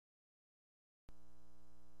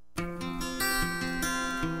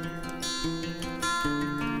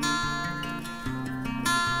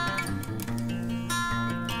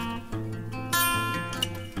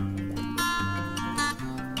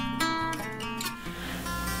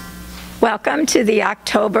Welcome to the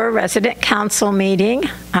October Resident Council meeting.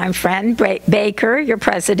 I'm Fran Baker, your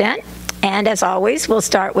president. And as always, we'll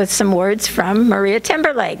start with some words from Maria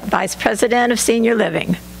Timberlake, Vice President of Senior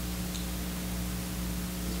Living.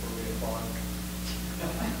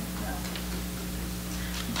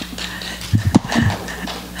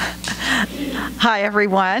 Hi,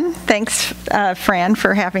 everyone. Thanks, Fran,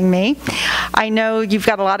 for having me. I know you've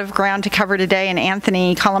got a lot of ground to cover today, and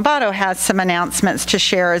Anthony Colombato has some announcements to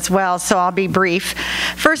share as well, so I'll be brief.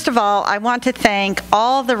 First of all, I want to thank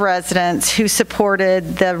all the residents who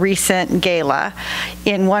supported the recent gala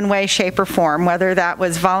in one way, shape, or form, whether that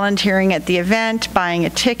was volunteering at the event, buying a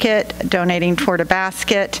ticket, donating toward a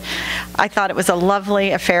basket. I thought it was a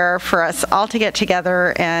lovely affair for us all to get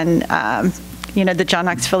together and the John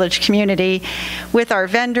Knox Village community with our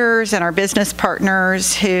vendors and our business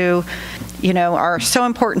partners who, are so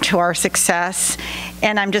important to our success.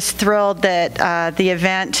 And I'm just thrilled that the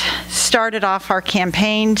event started off our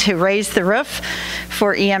campaign to raise the roof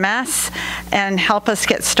for EMS and help us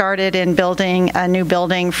get started in building a new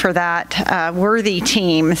building for that worthy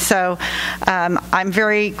team. So I'm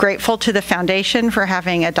very grateful to the foundation for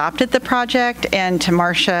having adopted the project, and to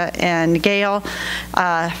Marcia and Gail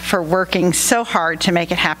for working so hard to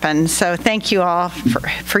make it happen. So thank you all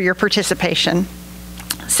for your participation.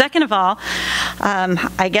 Second of all,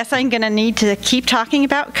 I guess I'm going to need to keep talking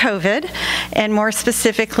about COVID, and more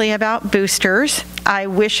specifically about boosters. I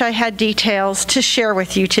wish I had details to share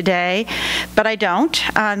with you today, but I don't,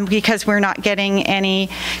 because we're not getting any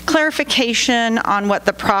clarification on what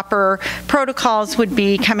the proper protocols would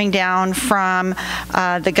be coming down from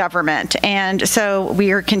the government. And so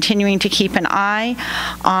we are continuing to keep an eye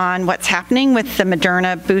on what's happening with the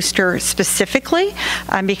Moderna booster specifically,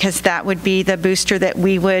 because that would be the booster that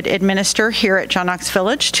we would administer here at John Knox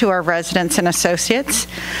Village to our residents and associates.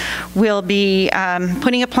 We'll be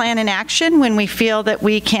putting a plan in action when we feel that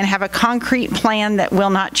we can have a concrete plan that will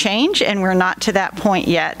not change, and we're not to that point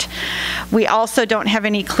yet. We also don't have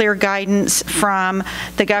any clear guidance from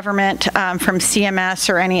the government, from CMS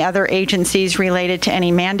or any other agencies related to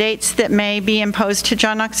any mandates that may be imposed to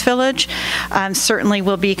John Knox Village. Certainly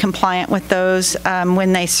we'll be compliant with those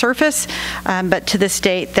when they surface, but to this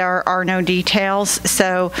date there are no details,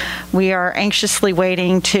 so we are anxiously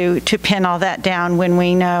waiting to pin all that down when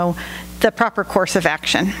we know the proper course of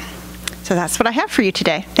action. So that's what I have for you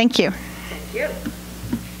today. Thank you. Thank you.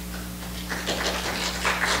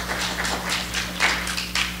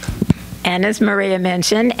 And as Maria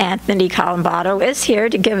mentioned, Anthony Colombato is here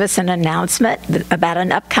to give us an announcement about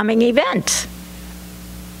an upcoming event.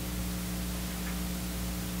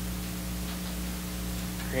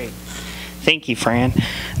 Great. Thank you, Fran.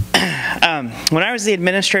 When I was the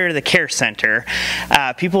administrator of the care center,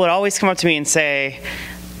 people would always come up to me and say,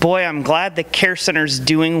 boy, I'm glad the care center's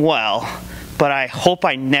doing well, but I hope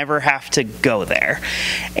I never have to go there.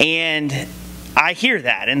 And I hear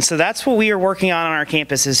that, and so that's what we are working on our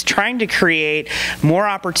campus, is trying to create more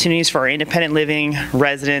opportunities for our independent living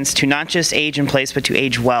residents to not just age in place, but to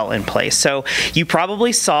age well in place. So you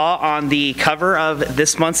probably saw on the cover of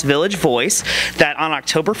this month's Village Voice that on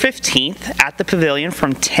October 15th at the Pavilion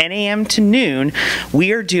from 10 a.m. to noon,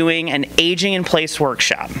 we are doing an aging in place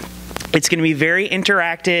workshop. It's going to be very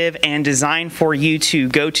interactive and designed for you to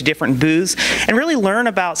go to different booths and really learn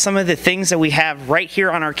about some of the things that we have right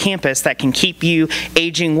here on our campus that can keep you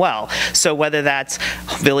aging well. So whether that's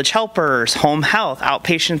village helpers, home health,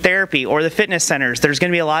 outpatient therapy, or the fitness centers, there's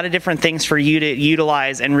going to be a lot of different things for you to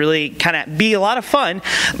utilize and really kind of be a lot of fun,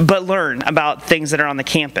 but learn about things that are on the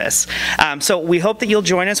campus. So we hope that you'll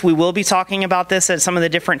join us. We will be talking about this at some of the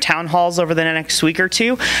different town halls over the next week or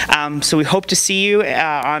two. So we hope to see you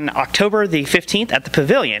on October the 15th at the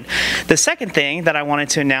Pavilion. The second thing that I wanted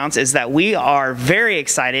to announce is that we are very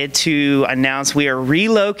excited to announce we are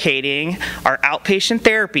relocating our outpatient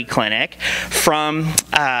therapy clinic from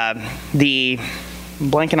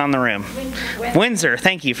blanking on the room. Windsor,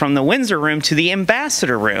 thank you. From the Windsor room to the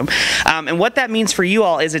Ambassador room. And what that means for you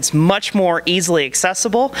all is it's much more easily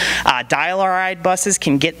accessible. Dial-a-ride buses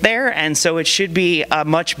can get there, and so it should be a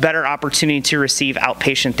much better opportunity to receive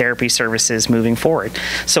outpatient therapy services moving forward.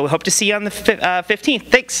 So we hope to see you on the 15th.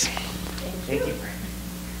 Thanks. Thank you.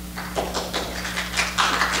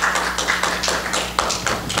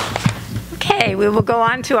 Okay, we will go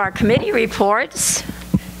on to our committee reports.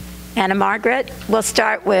 Anna Margaret, we'll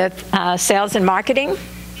start with Sales and Marketing.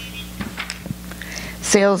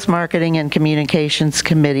 Sales, Marketing, and Communications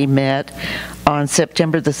Committee met on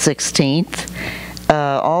September the 16th.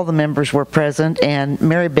 All the members were present, and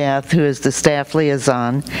Mary Beth, who is the staff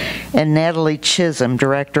liaison, and Natalie Chisholm,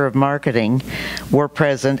 Director of Marketing, were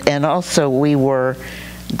present, and also we were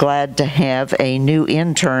glad to have a new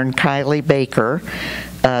intern, Kylie Baker,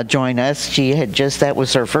 join us. That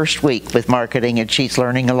was her first week with marketing, and she's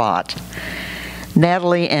learning a lot.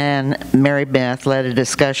 Natalie and Mary Beth led a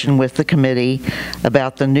discussion with the committee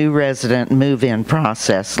about the new resident move-in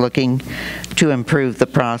process, looking to improve the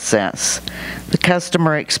process. The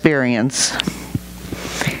customer experience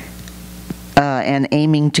and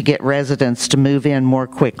aiming to get residents to move in more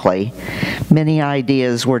quickly. Many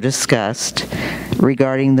ideas were discussed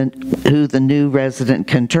regarding who the new resident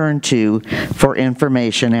can turn to for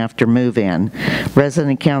information after move-in.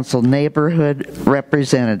 Resident council neighborhood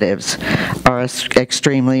representatives are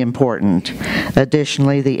extremely important.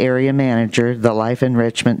 Additionally, the area manager, the life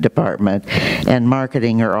enrichment department, and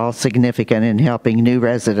marketing are all significant in helping new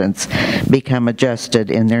residents become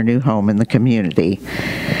adjusted in their new home in the community.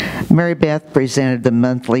 Mary Beth presented the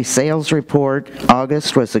monthly sales report.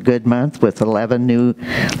 August was a good month with 11 new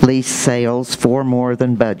lease sales, 4 more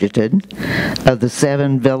than budgeted. Of the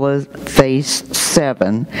 7 villas, phase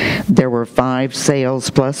 7, there were 5 sales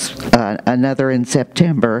plus another in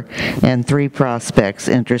September and 3 prospects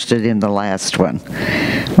interested in the last one.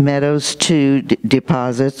 Meadows 2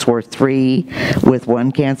 deposits were 3 with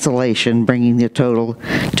 1 cancellation, bringing the total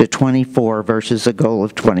to 24 versus a goal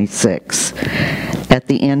of 26. At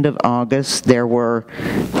the end of August, there were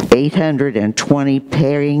 820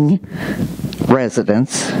 paying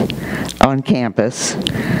residents on campus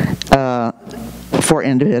for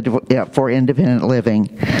independent living.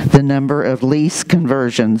 The number of lease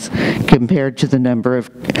conversions compared to the number of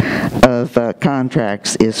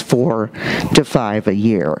contracts is 4 to 5 a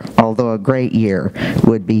year, although a great year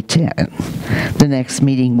would be 10. The next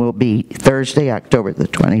meeting will be Thursday, October the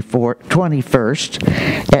 21st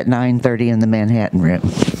at 9:30 in the Manhattan Room.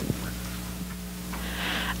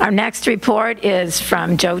 Our next report is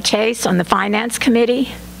from Joe Chase on the Finance Committee.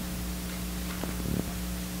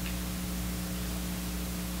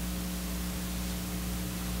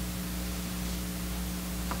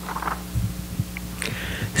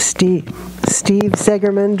 Steve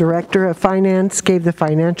Segerman, Director of Finance, gave the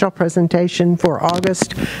financial presentation for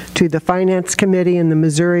August to the Finance Committee in the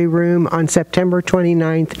Missouri Room on September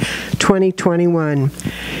 29th, 2021.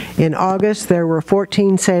 In August, there were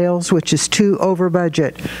 14 sales, which is 2 over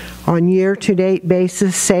budget. On year-to-date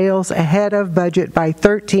basis, sales ahead of budget by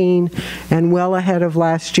 13 and well ahead of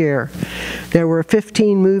last year. There were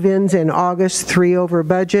 15 move-ins in August, 3 over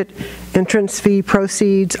budget. Entrance fee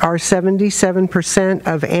proceeds are 77%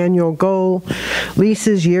 of annual goal.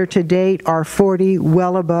 Leases year-to-date are 40,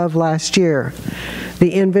 well above last year.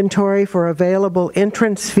 The inventory for available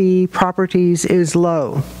entrance fee properties is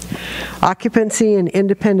low. Occupancy in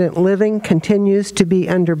independent living continues to be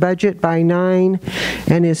under budget by 9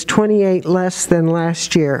 and is 28 less than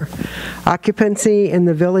last year. Occupancy in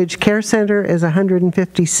the Village Care Center is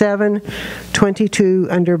 157, 22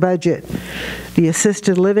 under budget. The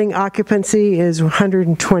assisted living occupancy is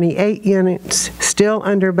 128 units, still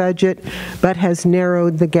under budget, but has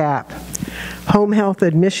narrowed the gap. Home health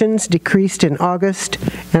admissions decreased in August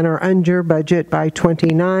and are under budget by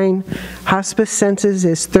 29. Hospice census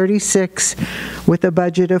is 36 with a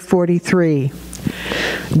budget of 43.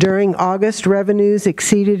 During August, revenues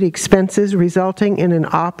exceeded expenses, resulting in an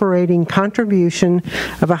operating contribution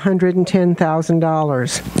of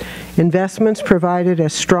 $110,000. Investments provided a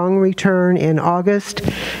strong return in August,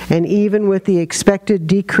 and even with the expected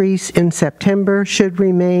decrease in September, should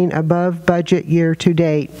remain above budget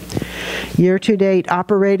year-to-date. Year-to-date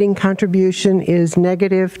operating contribution is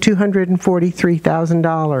negative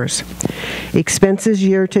 $243,000. Expenses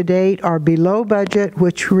year-to-date are below budget,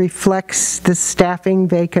 which reflects the staffing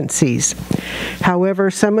vacancies. However,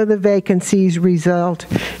 some of the vacancies result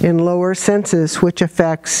in lower census, which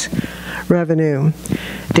affects revenue.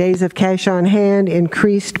 Days of cash on hand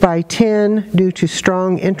increased by 10 due to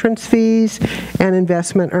strong entrance fees and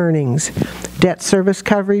investment earnings. Debt service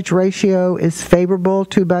coverage ratio is favorable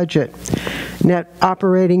to budget. Net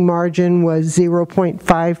operating margin was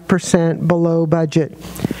 0.5% below budget.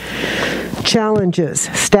 Challenges.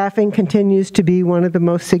 Staffing continues to be one of the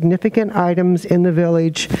most significant items in the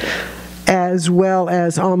village, as well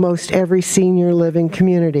as almost every senior living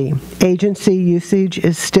community. Agency usage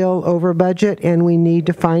is still over budget, and we need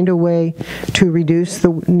to find a way to reduce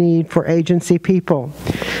the need for agency people.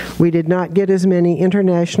 We did not get as many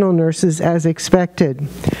international nurses as expected.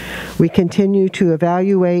 We continue to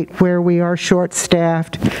evaluate where we are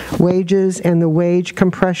short-staffed, wages, and the wage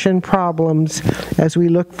compression problems as we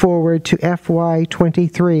look forward to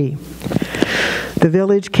FY23. The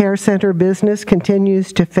Village Care Center business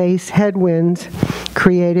continues to face headwinds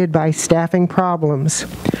created by staffing problems.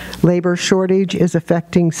 Labor shortage is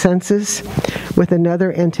affecting census, with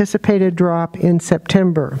another anticipated drop in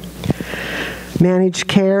September. Managed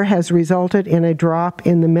care has resulted in a drop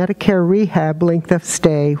in the Medicare rehab length of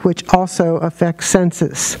stay, which also affects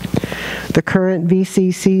census. The current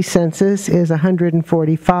VCC census is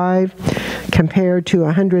 145, compared to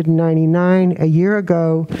 199 a year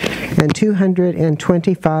ago and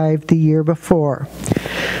 225 the year before.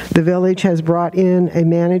 The village has brought in a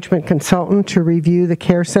management consultant to review the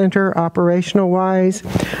care center operational-wise,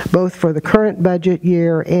 both for the current budget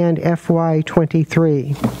year and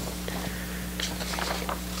FY23.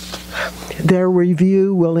 Their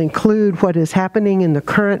review will include what is happening in the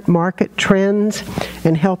current market trends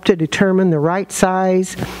and help to determine the right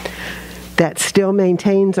size that still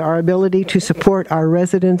maintains our ability to support our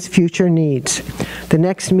residents' future needs. The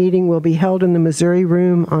next meeting will be held in the Missouri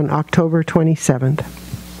Room on October 27th.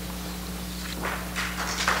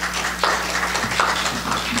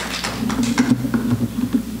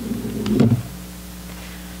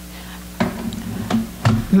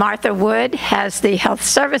 Martha Wood has the Health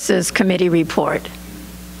Services Committee report.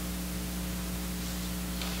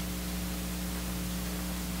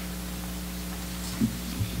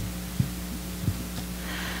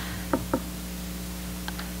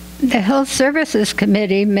 The Health Services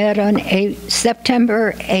Committee met on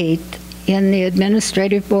September 8th in the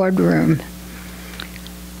Administrative Boardroom.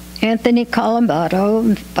 Anthony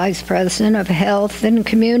Colombato, Vice President of Health and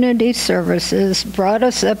Community Services, brought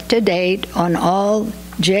us up to date on all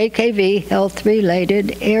JKV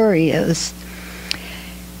health-related areas.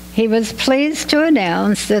 He was pleased to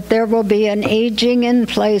announce that there will be an Aging in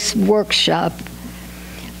Place workshop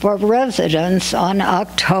for residents on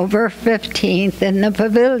October 15th in the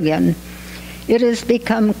pavilion. It has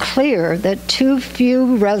become clear that too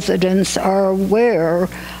few residents are aware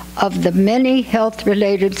of the many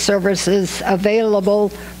health-related services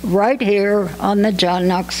available right here on the John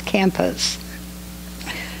Knox campus.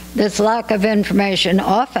 This lack of information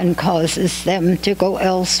often causes them to go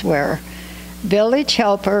elsewhere. Village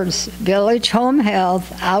helpers, village home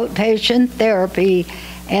health, outpatient therapy,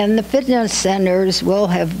 and the fitness centers will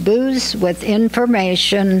have booths with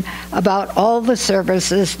information about all the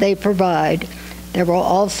services they provide. There will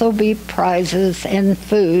also be prizes and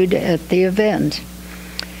food at the event.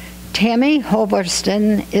 Tammy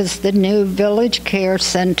Hoverston is the new Village Care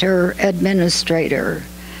Center Administrator.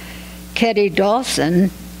 Ketty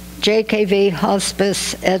Dawson, JKV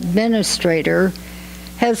Hospice Administrator,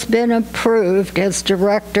 has been approved as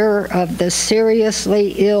Director of the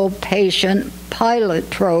Seriously Ill Patient Pilot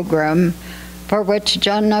Program, for which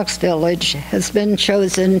John Knox Village has been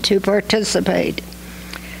chosen to participate.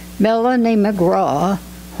 Melanie McGraw,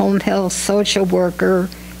 Home Health Social Worker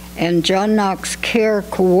and John Knox Care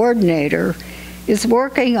Coordinator, is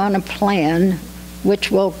working on a plan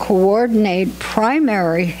which will coordinate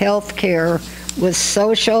primary health care with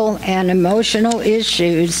social and emotional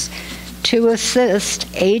issues to assist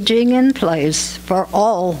aging in place for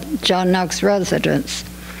all John Knox residents.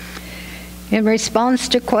 In response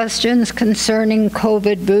to questions concerning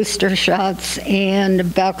COVID booster shots and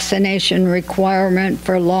vaccination requirement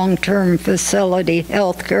for long-term facility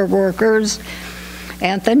healthcare workers,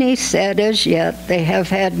 Anthony said as yet they have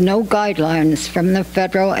had no guidelines from the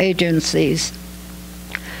federal agencies.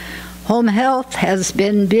 Home health has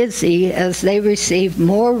been busy as they receive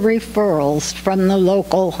more referrals from the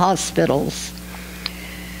local hospitals.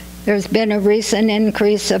 There's been a recent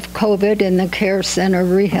increase of COVID in the care center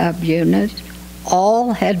rehab unit.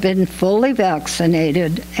 All had been fully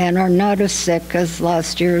vaccinated and are not as sick as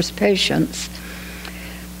last year's patients.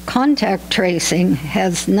 Contact tracing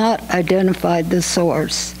has not identified the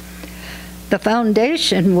source. The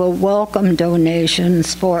foundation will welcome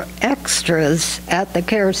donations for extras at the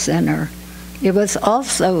care center. It was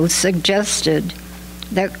also suggested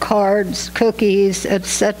that cards, cookies,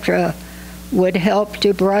 etc. would help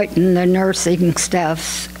to brighten the nursing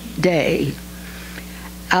staff's day.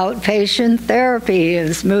 Outpatient therapy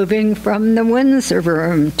is moving from the Windsor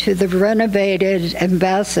Room to the renovated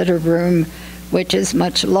Ambassador Room, which is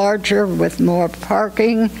much larger with more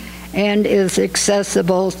parking and is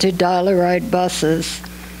accessible to dial-a-ride buses.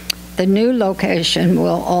 The new location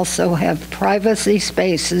will also have privacy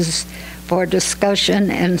spaces for discussion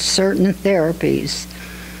and certain therapies.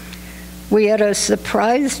 We had a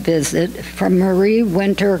surprise visit from Marie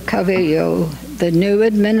Winter Cavillo, the new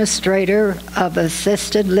administrator of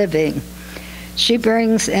assisted living. She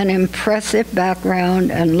brings an impressive background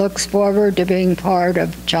and looks forward to being part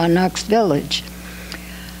of John Knox Village.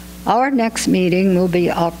 Our next meeting will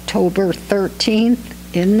be October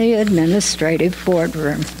 13th in the Administrative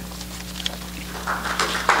Boardroom.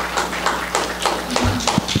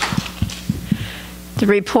 The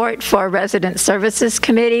report for Resident Services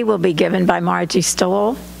Committee will be given by Margie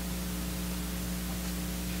Stoll.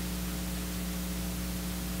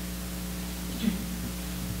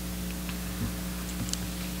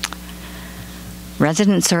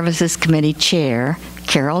 Resident Services Committee Chair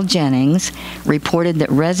Carol Jennings reported that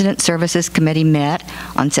Resident Services Committee met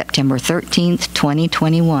on September 13th,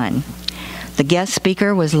 2021. The guest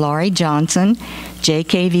speaker was Laurie Johnson,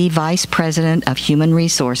 JKV Vice President of Human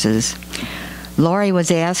Resources. Laurie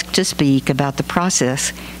was asked to speak about the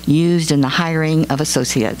process used in the hiring of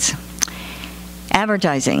associates.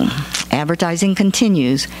 Advertising. Advertising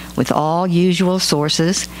continues with all usual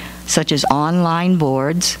sources such as online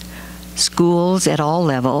boards, schools at all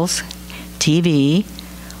levels, TV,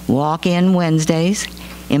 walk-in Wednesdays,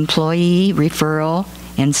 employee referral,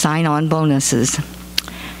 and sign-on bonuses.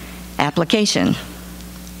 Application.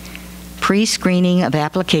 Pre-screening of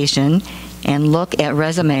application and look at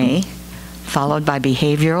resume, followed by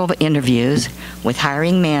behavioral interviews with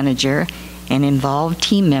hiring manager and involved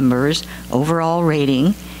team members, overall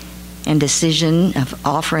rating, and decision of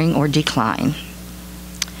offering or decline.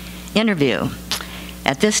 Interview.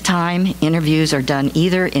 At this time, interviews are done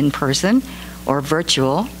either in person or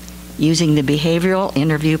virtual using the behavioral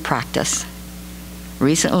interview practice.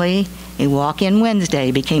 Recently, a walk-in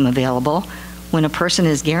Wednesday became available when a person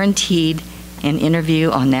is guaranteed an interview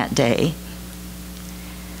on that day.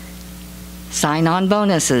 Sign-on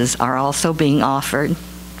bonuses are also being offered.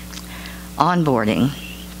 Onboarding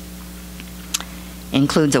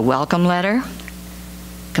includes a welcome letter,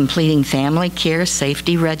 completing family care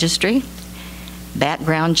safety registry,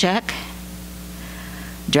 background check,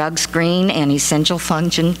 drug screen, and essential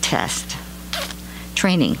function test.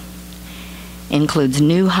 Training includes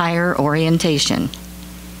new hire orientation,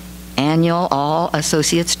 annual all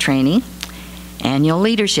associates training, annual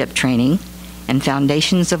leadership training, and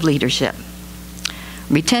foundations of leadership.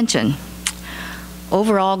 Retention.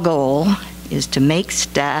 Overall goal is to make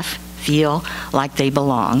staff feel like they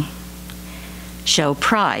belong. Show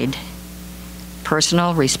pride,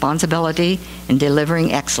 personal responsibility in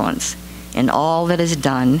delivering excellence in all that is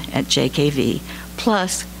done at JKV,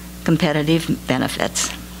 plus competitive benefits.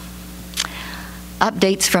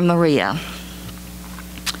 Updates from Maria.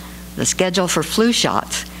 The schedule for flu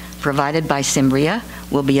shots provided by Cimbria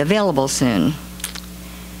will be available soon.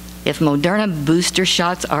 If Moderna booster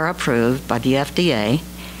shots are approved by the FDA,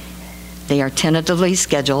 they are tentatively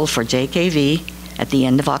scheduled for JKV at the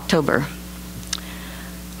end of October.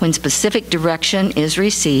 When specific direction is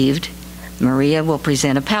received, Maria will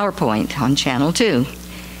present a PowerPoint on Channel 2,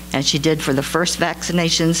 as she did for the first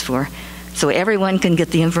vaccinations, so everyone can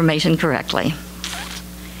get the information correctly.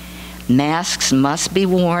 Masks must be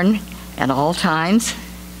worn at all times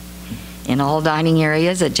in all dining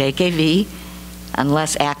areas at JKV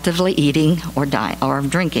unless actively eating or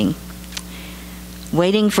drinking.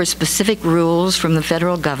 Waiting for specific rules from the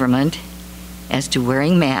federal government as to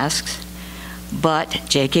wearing masks, but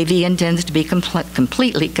JKV intends to be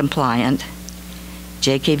completely compliant.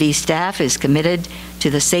 JKV staff is committed to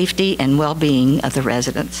the safety and well-being of the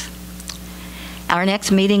residents. Our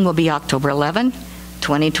next meeting will be October 11,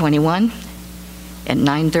 2021 at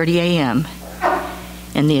 9:30 a.m.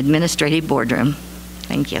 in the administrative boardroom.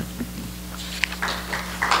 Thank you.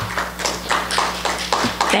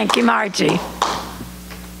 Thank you, Margie.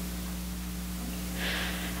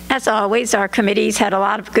 As always, our committees had a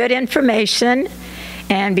lot of good information,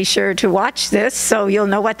 and be sure to watch this so you'll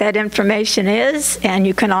know what that information is, and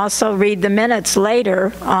you can also read the minutes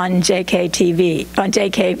later on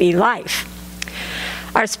JKV Life.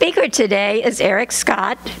 Our speaker today is Eric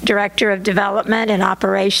Scott, Director of Development and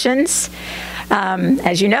Operations.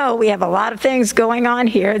 As you know, we have a lot of things going on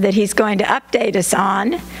here that he's going to update us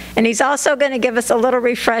on, and he's also going to give us a little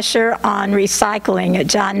refresher on recycling at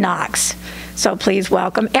John Knox. So please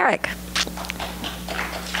welcome Eric.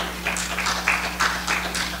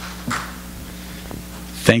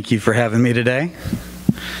 Thank you for having me today.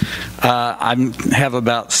 I have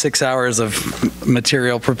about 6 hours of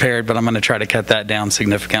material prepared, but I'm going to try to cut that down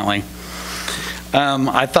significantly.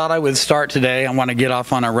 I thought I would start today. I want to get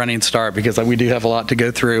off on a running start because we do have a lot to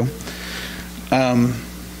go through. We're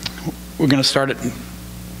going to start it.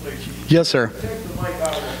 Yes, sir.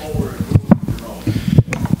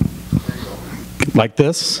 Like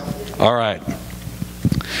this? All right.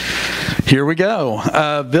 Here we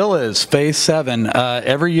go. Villas, Phase 7.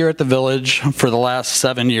 Every year at the Village for the last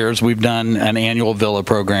 7 years, we've done an annual villa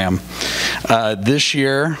program. This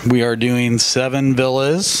year, we are doing 7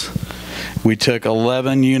 villas. We took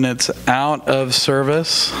 11 units out of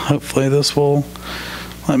service. Hopefully this will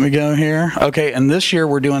let me go here. Okay, and this year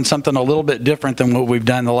we're doing something a little bit different than what we've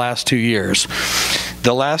done the last 2 years.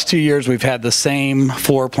 The last 2 years, we've had the same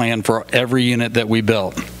floor plan for every unit that we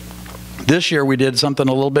built. This year we did something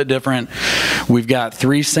a little bit different. We've got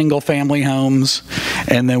 3 single-family homes,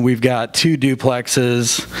 and then we've got 2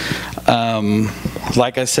 duplexes.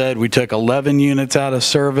 Like I said, we took 11 units out of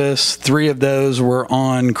service. 3 of those were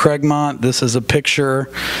on Craigmont. This is a picture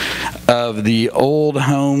of the old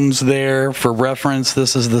homes there. For reference,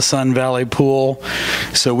 this is the Sun Valley Pool.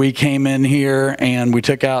 So we came in here and we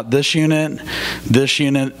took out this unit,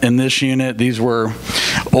 and this unit. These were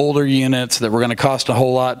older units that were going to cost a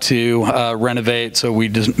whole lot to renovate, so we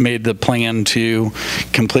just made the plan to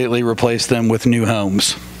completely replace them with new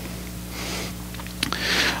homes.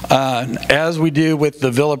 As we do with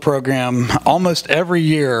the Villa program, almost every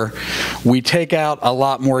year we take out a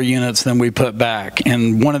lot more units than we put back.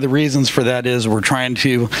 And one of the reasons for that is we're trying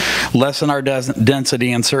to lessen our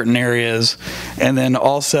density in certain areas. And then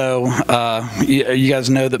also, you guys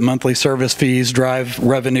know that monthly service fees drive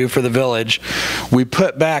revenue for the village. We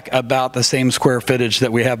put back about the same square footage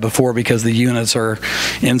that we have before because the units are,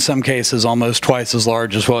 in some cases, almost twice as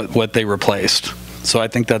large as what they replaced. So I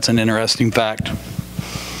think that's an interesting fact.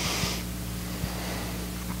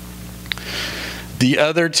 The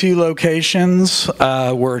other 2 locations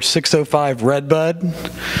were 605 Redbud,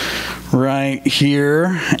 right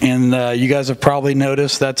here, and you guys have probably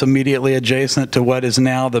noticed that's immediately adjacent to what is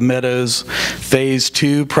now the Meadows Phase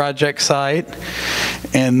 2 project site.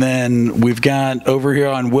 And then we've got over here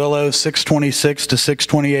on Willow, 626 to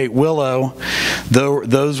 628 Willow,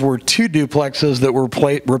 those were 2 duplexes that were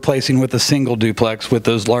replacing with a single duplex with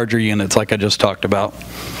those larger units like I just talked about.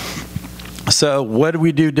 So what do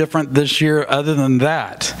we do different this year other than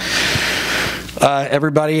that?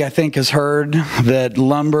 Everybody, I think, has heard that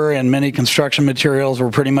lumber and many construction materials were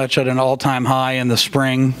pretty much at an all-time high in the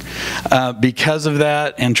spring. Because of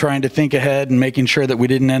that, and trying to think ahead and making sure that we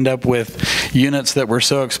didn't end up with units that were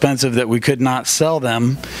so expensive that we could not sell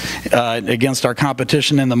them against our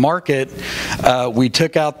competition in the market, we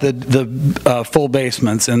took out the full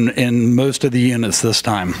basements in most of the units this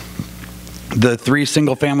time. The 3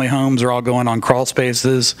 single-family homes are all going on crawl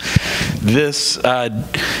spaces. This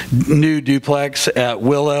new duplex at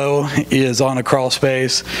Willow is on a crawl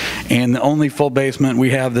space, and the only full basement we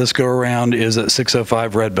have this go-around is at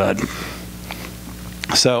 605 Redbud.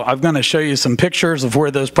 So I'm going to show you some pictures of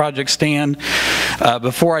where those projects stand.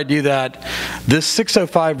 Before I do that, this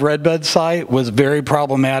 605 Redbud site was very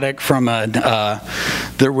problematic from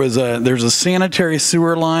there's a sanitary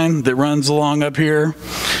sewer line that runs along up here.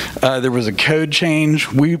 There was a code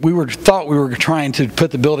change. We thought we were trying to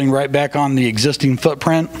put the building right back on the existing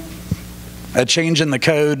footprint. A change in the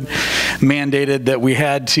code mandated that we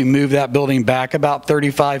had to move that building back about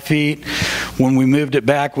 35 feet. When we moved it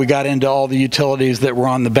back, we got into all the utilities that were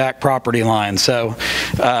on the back property line. So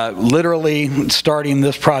literally starting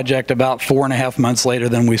this project about 4.5 months later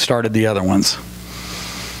than we started the other ones.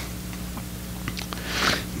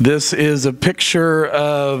 This is a picture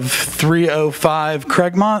of 305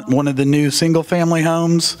 Craigmont, one of the new single-family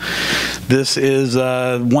homes. This is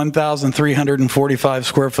a 1,345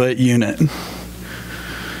 square foot unit.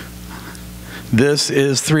 This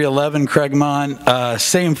is 311 Craigmont,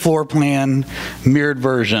 same floor plan, mirrored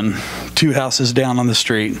version, 2 houses down on the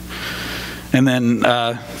street. And then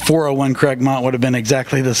 401 Craigmont would have been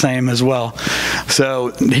exactly the same as well. So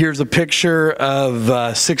here's a picture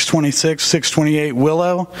of 626, 628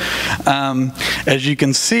 Willow. As you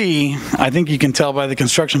can see, I think you can tell by the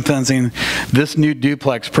construction fencing, this new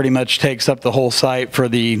duplex pretty much takes up the whole site for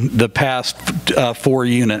the past 4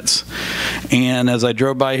 units. And as I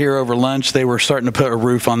drove by here over lunch, they were starting to put a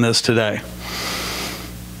roof on this today.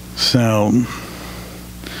 So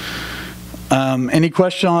any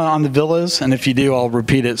question on the villas? And if you do, I'll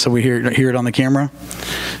repeat it so we hear it on the camera.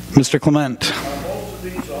 Mr. Clement.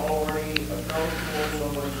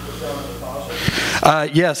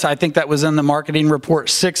 Yes, I think that was in the marketing report.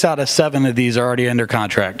 6 out of 7 of these are already under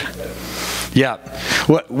contract. Yeah,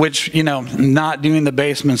 which, you know, not doing the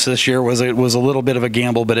basements this year was a little bit of a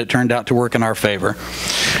gamble, but it turned out to work in our favor.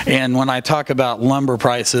 And when I talk about lumber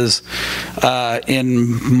prices,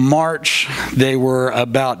 in March, they were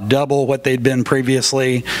about double what they'd been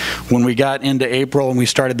previously. When we got into April and we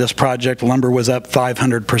started this project, lumber was up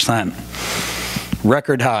 500%.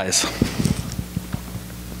 Record highs.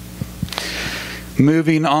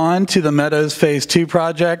 Moving on to the Meadows Phase 2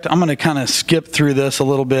 project, I'm going to kind of skip through this a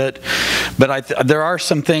little bit, but there are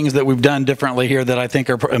some things that we've done differently here that I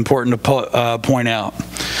think are important to point out.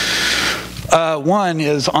 One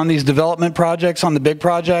is on these development projects, on the big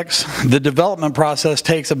projects, the development process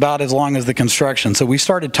takes about as long as the construction. So we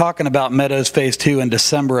started talking about Meadows Phase 2 in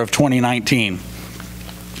December of 2019.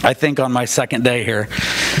 I think on my second day here.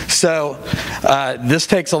 So this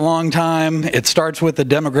takes a long time. It starts with a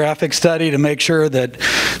demographic study to make sure that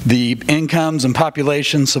the incomes and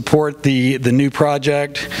population support the new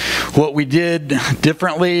project. What we did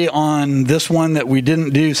differently on this one that we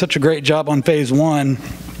didn't do such a great job on phase one,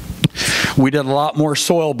 we did a lot more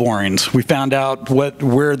soil borings. We found out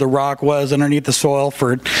where the rock was underneath the soil.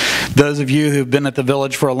 For those of you who've been at the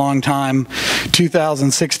village for a long time,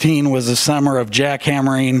 2016 was a summer of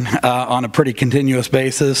jackhammering on a pretty continuous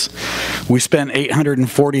basis. We spent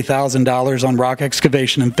 $840,000 on rock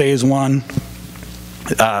excavation in phase one.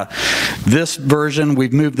 This version,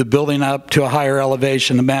 we've moved the building up to a higher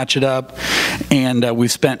elevation to match it up, and we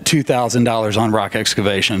spent $2,000 on rock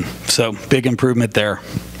excavation. So big improvement there.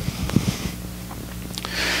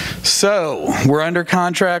 So we're under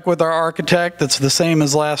contract with our architect. That's the same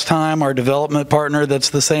as last time. Our development partner,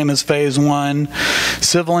 that's the same as phase one.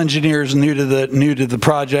 Civil engineers new to the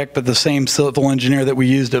project, but the same civil engineer that we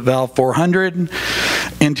used at Val 400.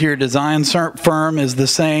 Interior design firm is the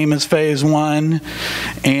same as phase one,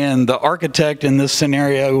 and the architect in this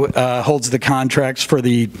scenario holds the contracts for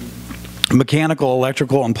the mechanical,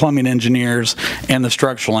 electrical, and plumbing engineers and the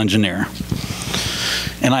structural engineer.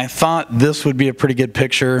 And I thought this would be a pretty good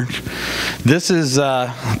picture. This is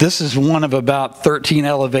one of about 13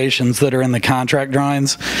 elevations that are in the contract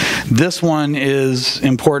drawings. This one is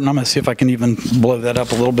important. I'm going to see if I can even blow that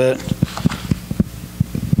up a little bit.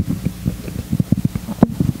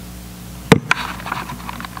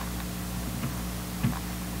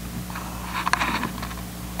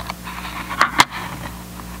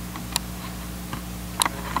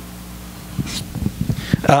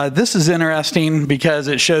 This is interesting because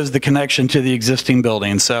it shows the connection to the existing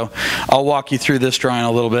building. So I'll walk you through this drawing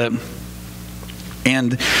a little bit.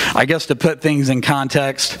 And I guess to put things in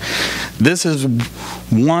context, this is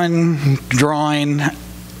one drawing.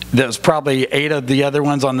 There's probably 8 of the other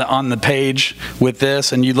ones on the page with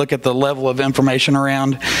this, and you look at the level of information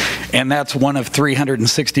around, and that's one of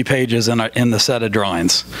 360 pages in the set of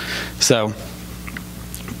drawings. So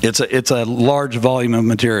it's a large volume of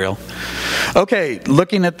material. Okay,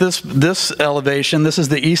 looking at this elevation, this is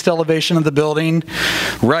the east elevation of the building.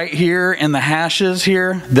 Right here in the hashes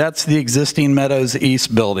here, that's the existing Meadows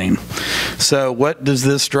East building. So what does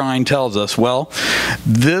this drawing tell us? Well,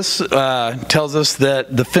 this tells us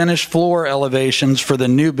that the finished floor elevations for the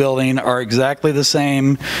new building are exactly the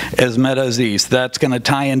same as Meadows East. That's going to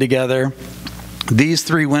tie in together. These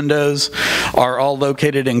 3 windows are all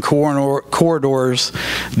located in corridors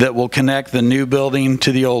that will connect the new building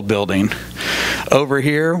to the old building. Over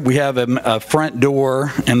here, we have a front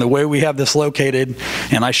door, and the way we have this located,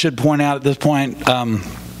 and I should point out at this point,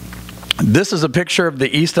 this is a picture of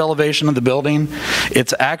the east elevation of the building.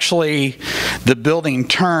 It's actually, the building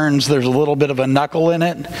turns, there's a little bit of a knuckle in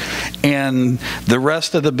it, and the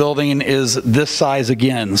rest of the building is this size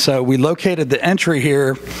again. So we located the entry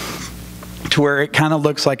here to where it kind of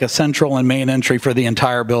looks like a central and main entry for the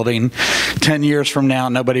entire building. 10 years from now,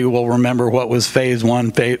 nobody will remember what was phase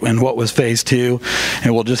one and what was phase two,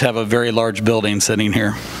 and we'll just have a very large building sitting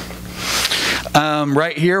here.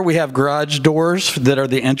 Right here, we have garage doors that are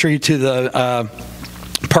the entry to the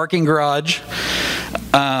parking garage.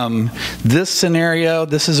 This scenario,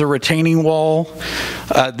 this is a retaining wall.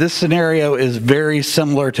 This scenario is very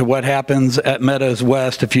similar to what happens at Meadows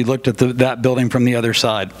West if you looked at that building from the other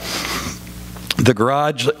side. The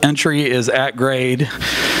garage entry is at grade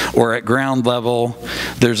or at ground level.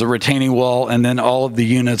 There's a retaining wall, and then all of the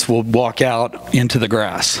units will walk out into the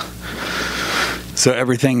grass. So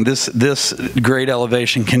everything, this grade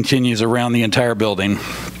elevation continues around the entire building.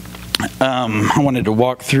 I wanted to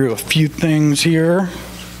walk through a few things here.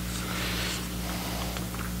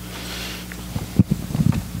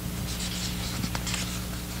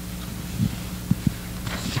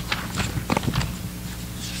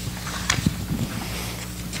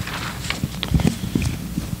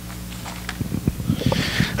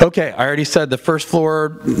 Okay, I already said the first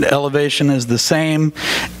floor elevation is the same.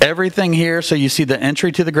 Everything here, so you see the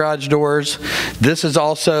entry to the garage doors. This is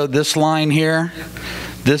also, this line here,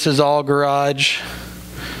 this is all garage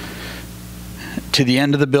to the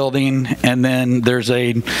end of the building, and then there's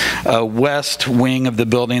a west wing of the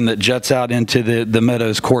building that juts out into the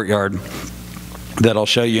Meadows courtyard that I'll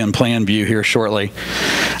show you in plan view here shortly.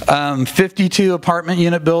 52 apartment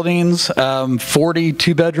unit buildings, 40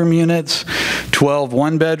 2-bedroom units, 12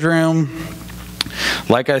 1-bedroom.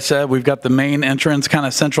 Like I said, we've got the main entrance kind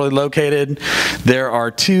of centrally located. There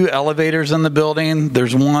are 2 elevators in the building.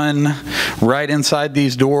 There's one right inside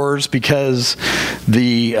these doors because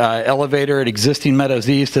The elevator at existing Meadows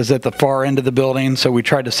East is at the far end of the building, so we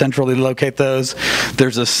tried to centrally locate those.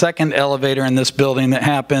 There's a second elevator in this building that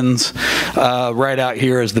happens right out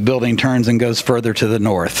here as the building turns and goes further to the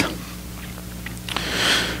north.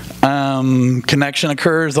 Connection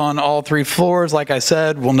occurs on all 3 floors. Like I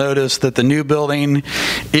said, we'll notice that the new building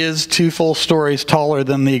is 2 full stories taller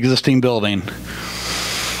than the existing building.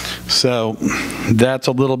 So that's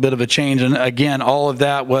a little bit of a change. And again, all of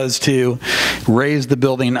that was to raise the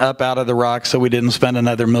building up out of the rock so we didn't spend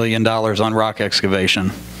another $1 million on rock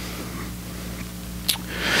excavation.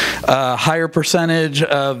 Higher percentage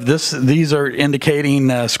of these are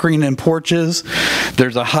indicating screened-in porches.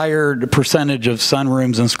 There's a higher percentage of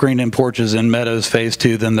sunrooms and screened-in porches in Meadows Phase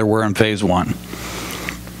 2 than there were in Phase 1.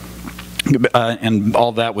 And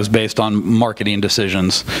all that was based on marketing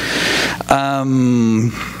decisions.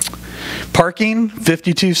 Parking,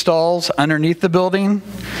 52 stalls underneath the building.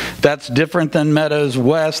 That's different than Meadows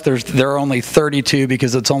West. There are only 32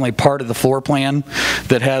 because it's only part of the floor plan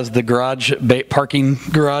that has the parking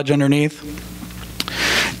garage underneath.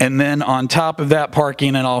 And then on top of that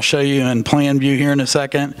parking, and I'll show you in plan view here in a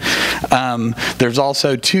second, there's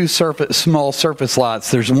also 2 small surface lots.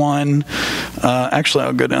 There's one, actually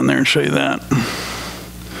I'll go down there and show you that.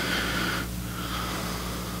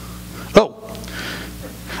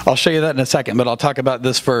 I'll show you that in a second, but I'll talk about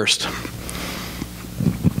this first.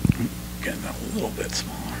 Getting a little bit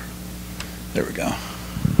smaller. There we go.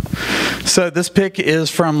 So this pic is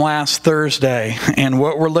from last Thursday, and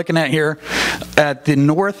what we're looking at here, at the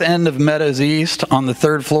north end of Meadows East on the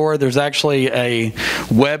 3rd floor, there's actually a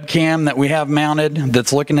webcam that we have mounted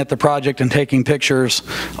that's looking at the project and taking pictures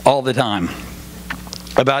all the time,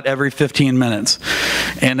 about every 15 minutes.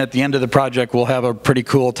 And at the end of the project, we'll have a pretty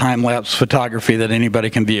cool time-lapse photography that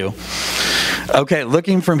anybody can view. Okay,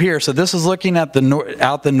 looking from here, so this is looking at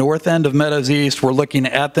out the north end of Meadows East. We're looking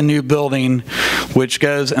at the new building, which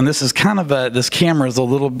goes, and this is kind of this camera is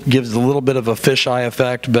gives a little bit of a fisheye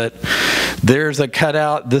effect, but there's a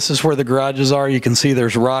cutout. This is where the garages are. You can see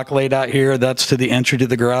there's rock laid out here. That's to the entry to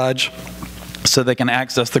the garage, so they can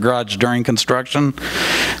access the garage during construction.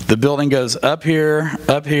 The building goes up here,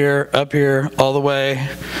 up here, up here, all the way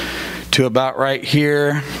to about right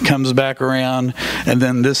here, comes back around, and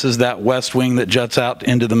then this is that west wing that juts out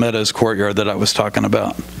into the Meadows courtyard that I was talking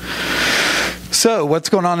about. So what's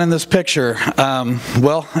going on in this picture?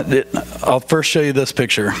 Well, I'll first show you this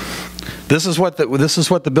picture. This is what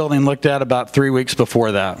the building looked at about 3 weeks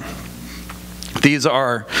before that. These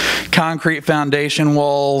are concrete foundation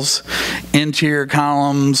walls, interior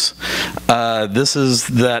columns. This is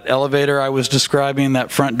that elevator I was describing.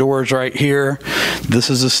 That front door is right here. This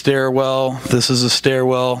is a stairwell. This is a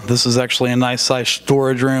stairwell. This is actually a nice size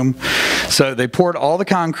storage room. So they poured all the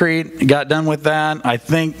concrete, got done with that, I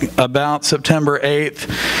think about September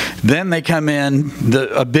 8th. Then they come in.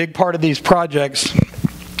 A big part of these projects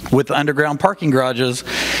with underground parking garages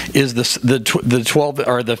is the 12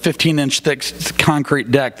 or the 15-inch thick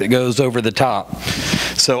concrete deck that goes over the top.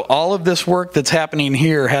 So all of this work that's happening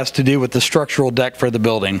here has to do with the structural deck for the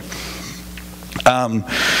building.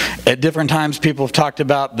 At different times, people have talked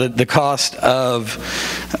about the cost of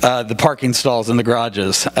the parking stalls in the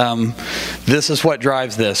garages. This is what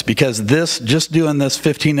drives this, because just doing this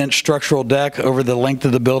 15-inch structural deck over the length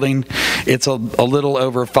of the building, it's a little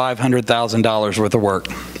over $500,000 worth of work.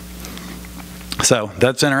 So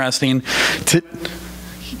that's interesting.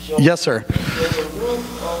 Yes, sir. So the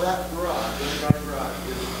roof of that garage, inside garage,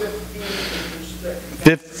 is 15 inches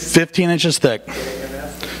thick. 15 inches thick. And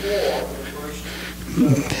that's the floor of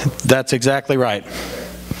the first. That's exactly right.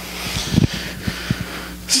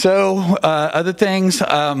 So other things,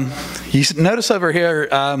 you notice over here,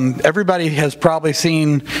 everybody has probably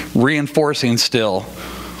seen reinforcing steel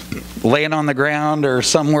laying on the ground or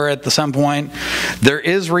somewhere at some point. There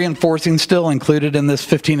is reinforcing steel included in this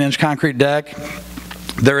 15-inch concrete deck.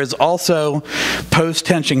 There is also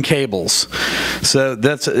post-tension cables. So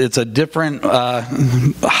it's a different,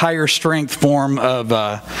 higher strength form of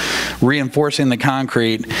reinforcing the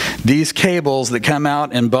concrete. These cables that come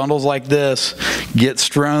out in bundles like this get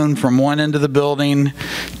strewn from one end of the building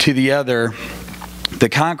to the other. The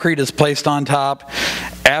concrete is placed on top.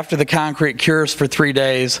 After the concrete cures for 3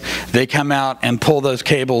 days, they come out and pull those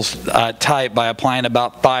cables tight by applying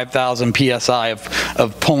about 5,000 psi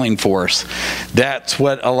of pulling force. That's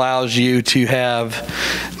what allows you to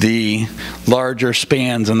have the larger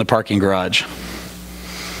spans in the parking garage.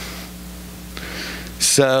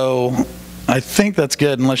 So I think that's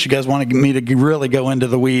good, unless you guys want me to really go into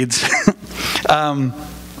the weeds.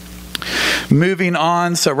 Moving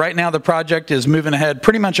on, so right now the project is moving ahead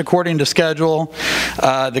pretty much according to schedule.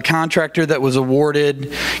 The contractor that was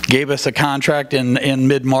awarded gave us a contract in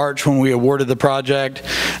mid-March when we awarded the project.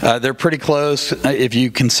 They're pretty close if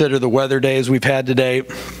you consider the weather days we've had to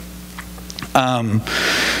date.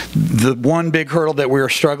 The one big hurdle that we are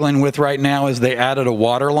struggling with right now is they added a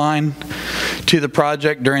water line to the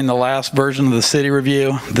project during the last version of the city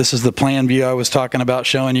review. This is the plan view I was talking about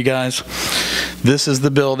showing you guys. This is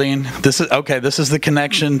the building. This is the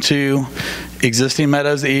connection to existing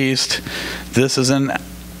Meadows East. This is an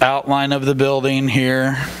outline of the building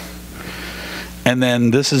here. And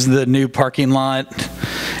then this is the new parking lot.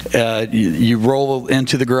 You roll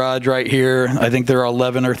into the garage right here. I think there are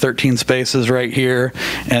 11 or 13 spaces right here,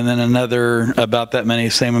 and then another about that many,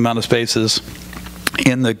 same amount of spaces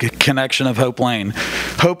in the connection of Hope Lane.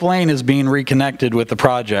 Hope Lane is being reconnected with the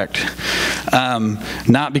project.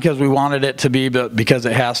 Not because we wanted it to be, but because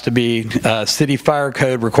it has to be. City fire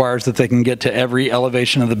code requires that they can get to every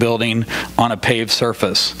elevation of the building on a paved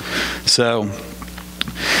surface. So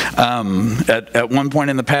at one point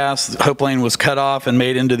in the past, Hope Lane was cut off and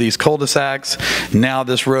made into these cul-de-sacs. Now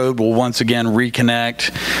this road will once again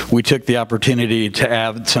reconnect. We took the opportunity to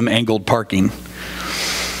add some angled parking.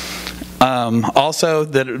 Also,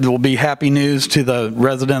 that it will be happy news to the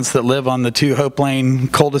residents that live on the 2 Hope Lane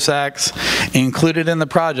cul-de-sacs. Included in the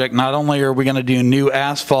project, not only are we going to do new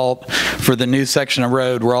asphalt for the new section of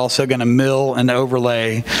road, we're also going to mill and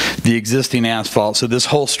overlay the existing asphalt. So this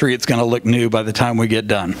whole street's going to look new by the time we get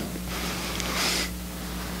done.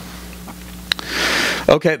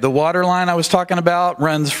 Okay, the water line I was talking about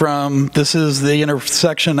runs from, this is the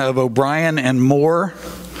intersection of O'Brien and Moore.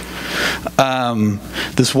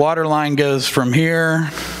 This water line goes from here,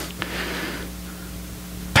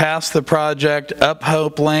 past the project, up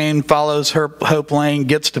Hope Lane, follows Hope Lane,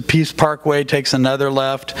 gets to Peace Parkway, takes another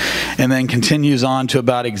left, and then continues on to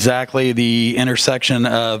about exactly the intersection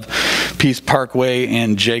of Peace Parkway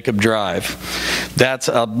and Jacob Drive. That's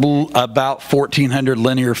about 1,400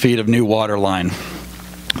 linear feet of new water line.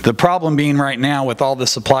 The problem being right now with all the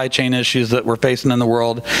supply chain issues that we're facing in the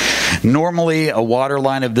world, normally a water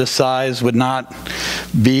line of this size would not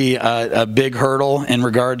be a big hurdle in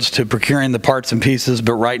regards to procuring the parts and pieces,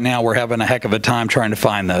 but right now we're having a heck of a time trying to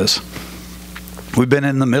find those. We've been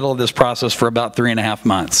in the middle of this process for about 3.5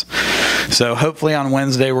 months. So hopefully on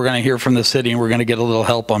Wednesday we're going to hear from the city and we're going to get a little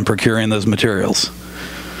help on procuring those materials.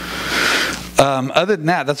 Other than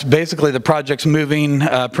that, that's basically the project's moving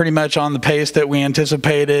pretty much on the pace that we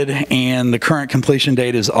anticipated, and the current completion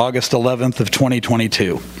date is August 11th of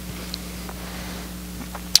 2022.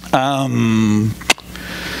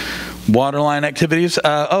 Waterline activities.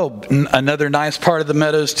 Another nice part of the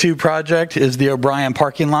Meadows 2 project is the O'Brien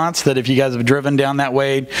parking lots that if you guys have driven down that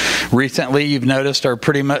way recently, you've noticed are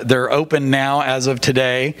pretty much, they're open now as of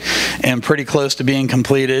today and pretty close to being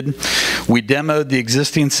completed. We demoed the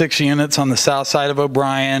existing 6 units on the south side of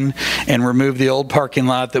O'Brien and removed the old parking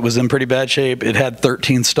lot that was in pretty bad shape. It had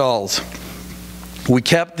 13 stalls. We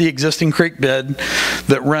kept the existing creek bed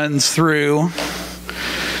that runs through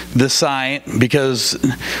the site because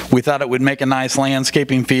we thought it would make a nice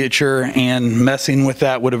landscaping feature, and messing with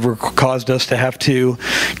that would have caused us to have to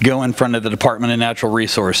go in front of the Department of Natural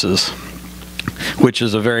Resources, which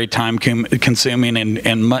is a very time-consuming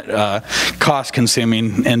and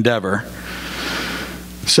cost-consuming endeavor.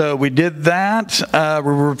 So we did that.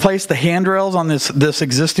 We replaced the handrails on this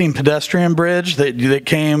existing pedestrian bridge that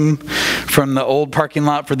came from the old parking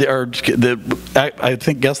lot for I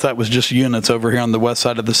guess that was just units over here on the west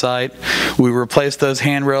side of the site. We replaced those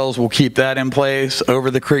handrails. We'll keep that in place over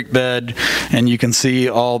the creek bed, and you can see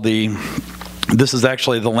all the. This is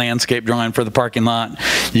actually the landscape drawing for the parking lot.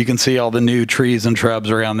 You can see all the new trees and shrubs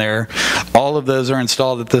around there. All of those are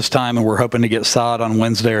installed at this time, and we're hoping to get sod on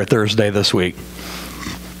Wednesday or Thursday this week.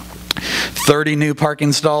 30 new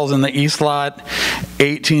parking stalls in the east lot,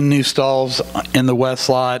 18 new stalls in the west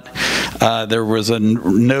lot. There was a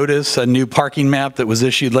new parking map that was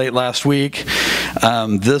issued late last week.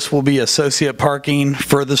 This will be associate parking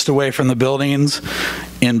furthest away from the buildings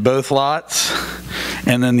in both lots,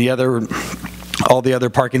 and then all the other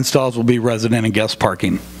parking stalls will be resident and guest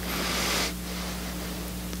parking.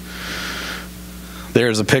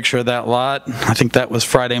 There's a picture of that lot. I think that was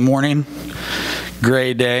Friday morning.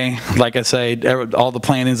 Gray day. Like I say, all the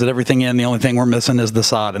plantings and everything in. The only thing we're missing is the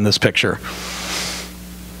sod in this picture.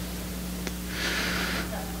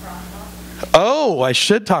 Oh, I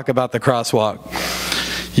should talk about the crosswalk.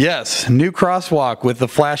 Yes, new crosswalk with the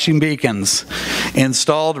flashing beacons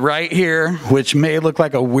installed right here, which may look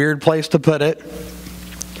like a weird place to put it,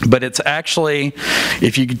 But it's actually,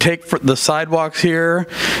 if you take the sidewalks here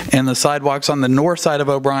and the sidewalks on the north side of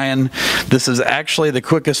O'Brien, this is actually the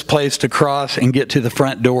quickest place to cross and get to the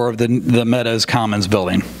front door of the Meadows Commons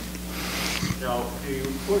building. Now, do you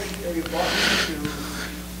push a button to...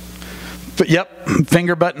 But, yep,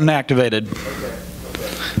 finger button activated. Okay.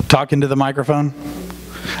 Talking to the microphone.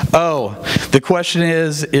 Oh, the question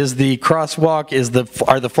is the crosswalk,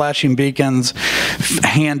 are the flashing beacons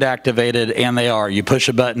hand activated? And they are. You push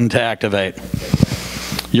a button to activate.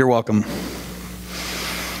 You're welcome.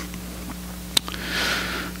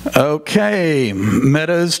 Okay,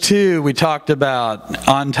 Meadows 2 we talked about.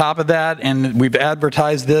 On top of that, and we've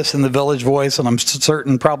advertised this in the Village Voice, and I'm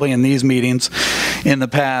certain probably in these meetings in the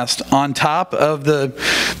past, on top of the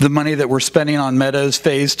money that we're spending on Meadows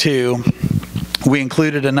Phase 2, we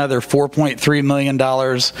included another $4.3 million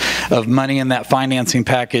of money in that financing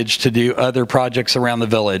package to do other projects around the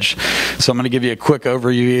village. So I'm going to give you a quick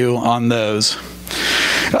overview on those.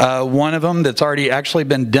 One of them that's already actually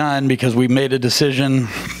been done because we made a decision,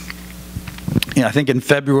 I think in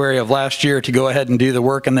February of last year, to go ahead and do the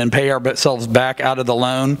work and then pay ourselves back out of the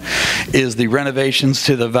loan, is the renovations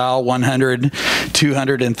to the Val 100,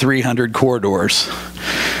 200, and 300 corridors.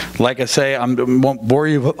 Like I say, I won't bore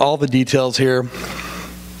you with all the details here.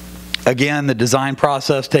 Again, the design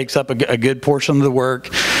process takes up a good portion of the work.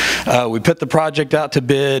 We put the project out to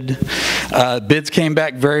bid. Bids came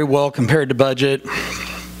back very well compared to budget.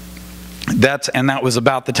 That was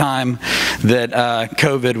about the time that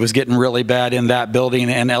COVID was getting really bad in that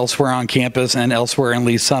building and elsewhere on campus and elsewhere in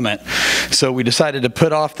Lee Summit. So we decided to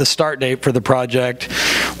put off the start date for the project.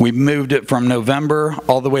 We moved it from November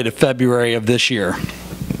all the way to February of this year.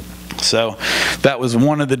 So that was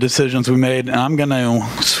one of the decisions we made. And I'm going to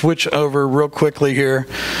switch over real quickly here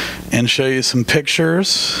and show you some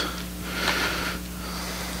pictures.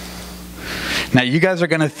 Now you guys are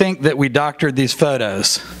going to think that we doctored these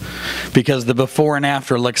photos because the before and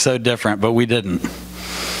after look so different, but we didn't.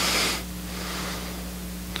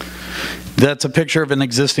 That's a picture of an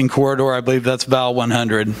existing corridor. I believe that's Val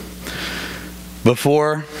 100.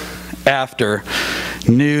 Before, after.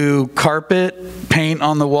 New carpet, paint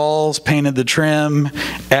on the walls, painted the trim,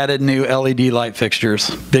 added new LED light fixtures.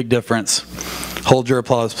 Big difference. Hold your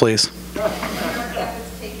applause, please.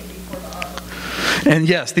 And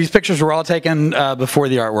yes, these pictures were all taken before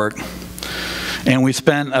the artwork. And we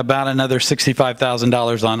spent about another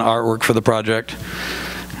 $65,000 on artwork for the project.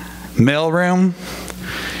 Mailroom,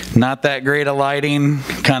 not that great of lighting,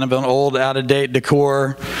 kind of an old, out-of-date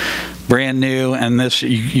decor. Brand new, and this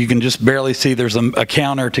you can just barely see there's a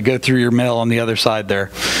counter to go through your mail on the other side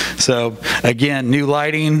there. So again, new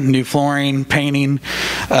lighting, new flooring, painting.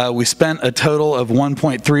 We spent a total of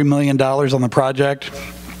 $1.3 million on the project,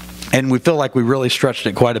 and we feel like we really stretched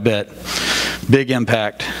it quite a bit. Big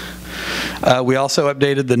impact. We also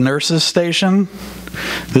updated the nurses station.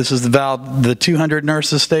 This is the 200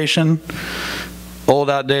 nurses station. Old,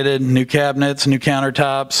 outdated, new cabinets, new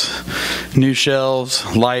countertops, new shelves,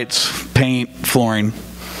 lights, paint, flooring.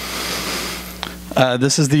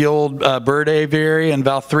 This is the old bird aviary in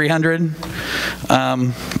Val 300.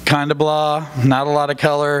 Kind of blah, not a lot of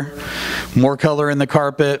color, more color in the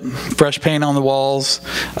carpet, fresh paint on the walls.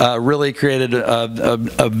 Really created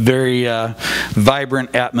a very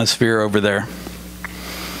vibrant atmosphere over there.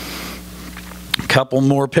 Couple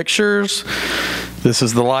more pictures. This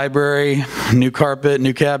is the library, new carpet,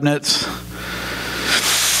 new cabinets.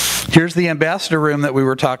 Here's the ambassador room that we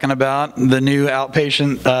were talking about, the new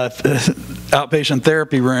outpatient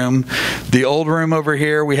therapy room. The old room over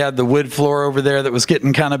here, we had the wood floor over there that was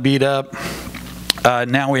getting kind of beat up.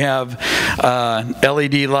 Now we have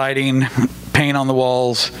LED lighting, paint on the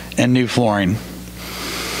walls, and new flooring.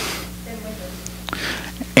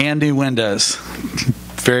 And new windows.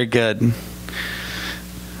 Very good.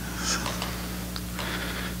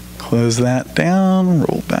 Close that down,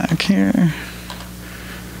 roll back here.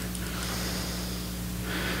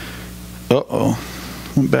 Uh-oh,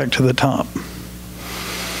 went back to the top.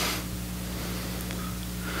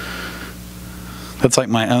 That's like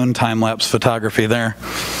my own time-lapse photography there.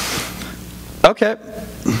 Okay,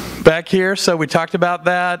 back here, so we talked about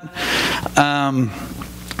that.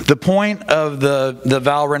 The point of the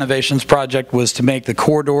Val renovations project was to make the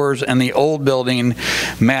corridors and the old building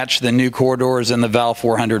match the new corridors in the Val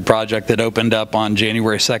 400 project that opened up on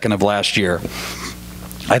January 2nd of last year.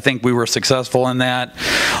 I think we were successful in that.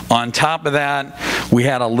 On top of that, we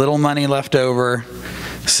had a little money left over,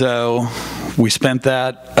 so we spent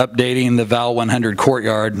that updating the Val 100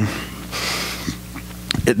 courtyard.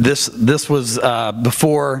 This was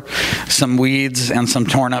before some weeds and some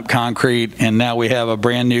torn up concrete, and now we have a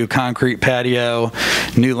brand new concrete patio,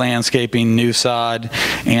 new landscaping, new sod,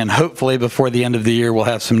 and hopefully before the end of the year we'll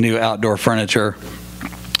have some new outdoor furniture.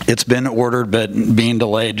 It's been ordered but being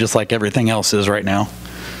delayed just like everything else is right now.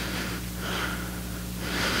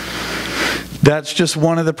 That's just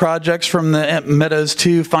one of the projects from the Meadows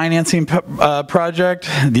 2 financing project.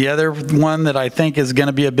 The other one that I think is going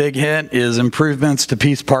to be a big hit is improvements to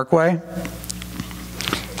Peace Parkway.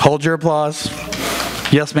 Hold your applause.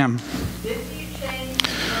 Yes, ma'am. Did you change the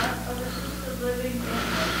front of assisted living?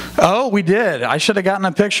 Oh, we did. I should have gotten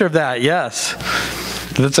a picture of that. Yes.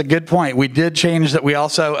 That's a good point. We did change that. We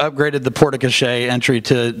also upgraded the porte-cochere entry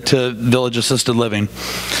to Village Assisted Living.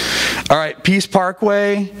 All right, Peace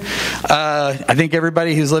Parkway. I think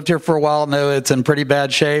everybody who's lived here for a while know it's in pretty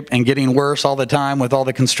bad shape and getting worse all the time with all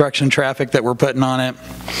the construction traffic that we're putting on it.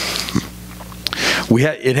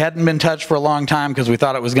 It hadn't been touched for a long time because we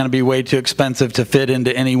thought it was going to be way too expensive to fit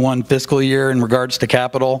into any one fiscal year in regards to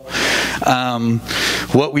capital.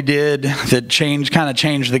 What we did that kind of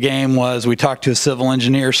changed the game was we talked to a civil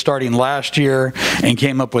engineer starting last year and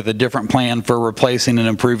came up with a different plan for replacing and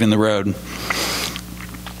improving the road.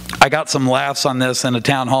 I got some laughs on this in a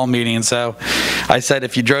town hall meeting, so I said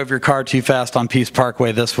if you drove your car too fast on Peace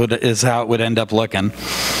Parkway, this is how it would end up looking.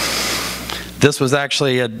 This was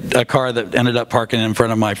actually a car that ended up parking in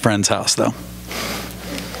front of my friend's house, though.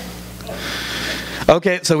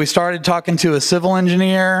 Okay, so we started talking to a civil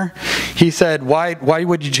engineer. He said, why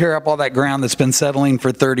would you tear up all that ground that's been settling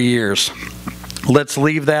for 30 years? Let's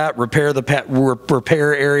leave that,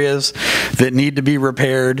 repair areas that need to be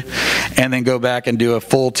repaired, and then go back and do a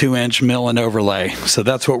full 2-inch mill and overlay. So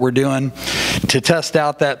that's what we're doing. To test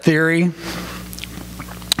out that theory,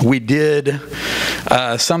 we did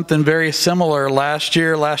something very similar last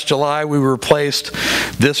year. Last July, we replaced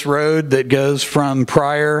this road that goes from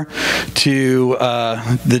Pryor to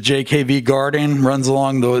the JKV Garden, runs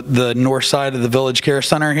along the north side of the Village Care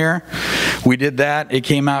Center here. We did that. It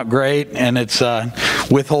came out great, and it's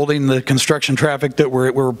withholding the construction traffic that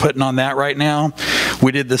we're putting on that right now.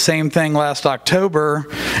 We did the same thing last October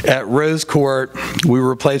at Rose Court. We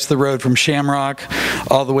replaced the road from Shamrock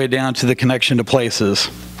all the way down to the connection to Places.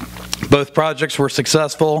 Both projects were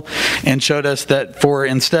successful and showed us that for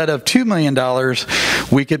instead of $2 million,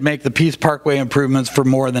 we could make the Peace Parkway improvements for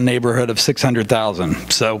more in the neighborhood of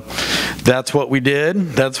 $600,000. So that's what we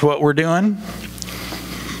did. That's what we're doing.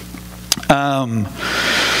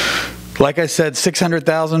 Like I said,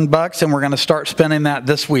 $600,000, and we're going to start spending that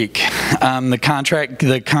this week.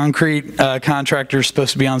 The concrete contractor is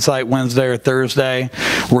supposed to be on site Wednesday or Thursday.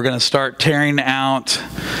 We're going to start tearing out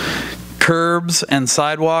curbs and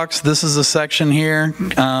sidewalks. This is a section here.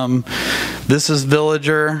 This is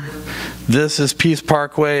Villager. This is Peace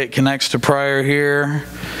Parkway. It connects to Pryor here,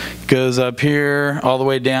 goes up here, all the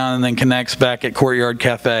way down, and then connects back at Courtyard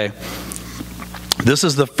Cafe. This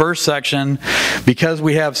is the first section. Because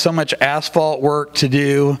we have so much asphalt work to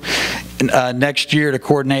do next year to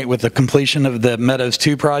coordinate with the completion of the Meadows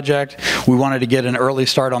 2 project, we wanted to get an early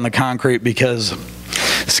start on the concrete because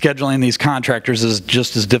scheduling these contractors is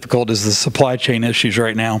just as difficult as the supply chain issues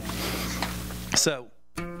right now. So